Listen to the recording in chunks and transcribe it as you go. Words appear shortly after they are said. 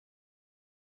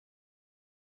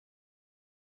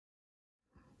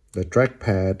the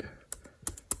trackpad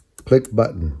click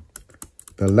button.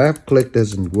 The left click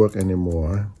doesn't work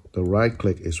anymore. The right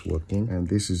click is working. And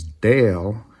this is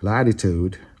Dell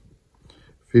Latitude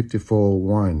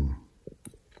 5401.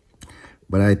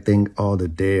 But I think all the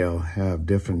Dell have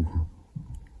different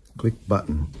click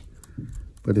button,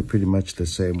 but they're pretty much the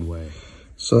same way.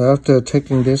 So after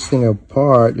taking this thing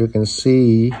apart, you can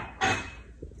see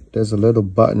there's a little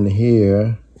button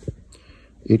here.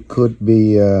 It could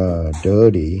be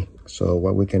dirty. So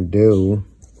what we can do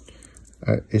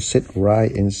is sit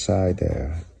right inside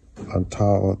there on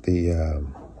top of the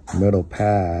metal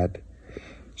pad.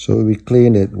 So we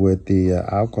clean it with the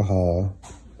alcohol.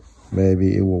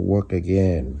 Maybe it will work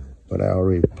again. But I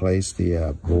already replaced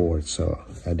the board, so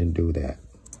I didn't do that.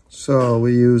 So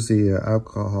we use the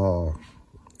alcohol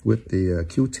with the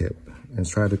Q-tip and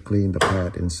try to clean the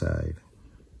pad inside.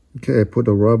 Okay, put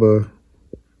the rubber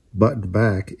button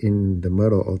back in the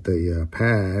middle of the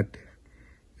pad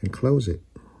and close it.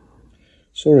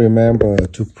 So remember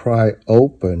to pry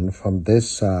open from this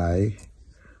side,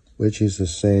 which is the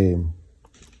same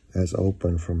as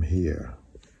open from here.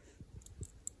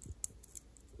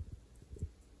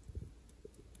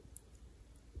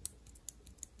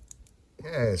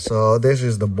 Okay, so this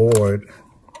is the board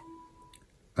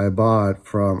I bought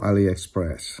from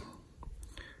AliExpress,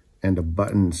 and the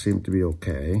buttons seem to be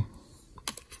okay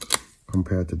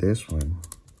compared to this one.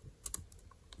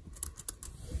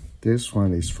 This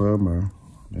one is firmer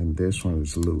and this one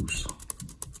is loose.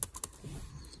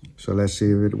 So let's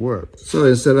see if it works. So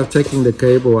instead of taking the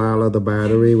cable out of the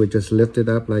battery, we just lift it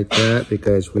up like that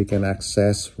because we can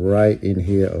access right in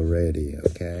here already,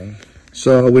 okay?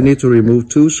 So we need to remove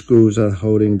 2 screws that are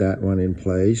holding that one in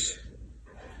place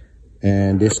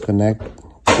and disconnect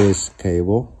this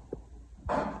cable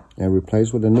and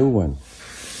replace with a new one.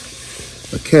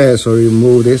 Okay, so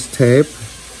remove this tape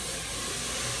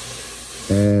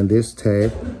and this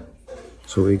tape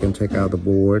so we can take out the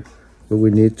board. But we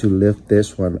need to lift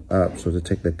this one up so to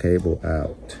take the cable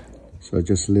out. So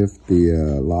just lift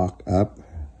the lock up.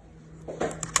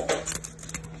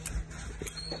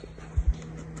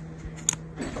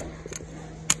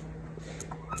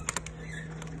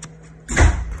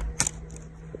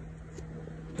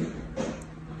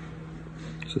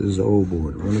 So this is the old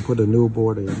board. We're gonna put a new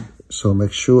board in. So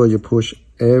make sure you push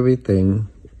everything,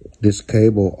 this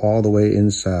cable all the way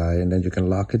inside, and then you can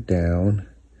lock it down.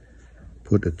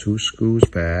 Put the 2 screws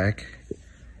back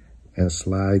and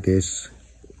slide this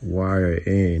wire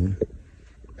in,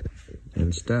 and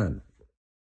it's done.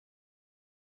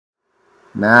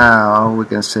 Now we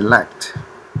can select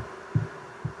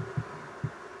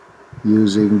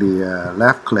using the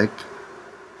left click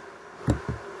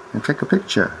and take a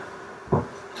picture.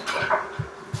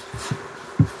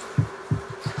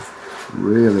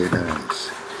 Really nice.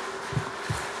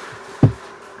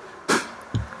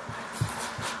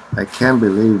 I can't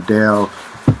believe Dell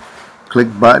click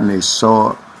button is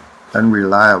so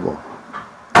unreliable.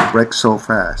 It breaks so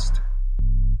fast.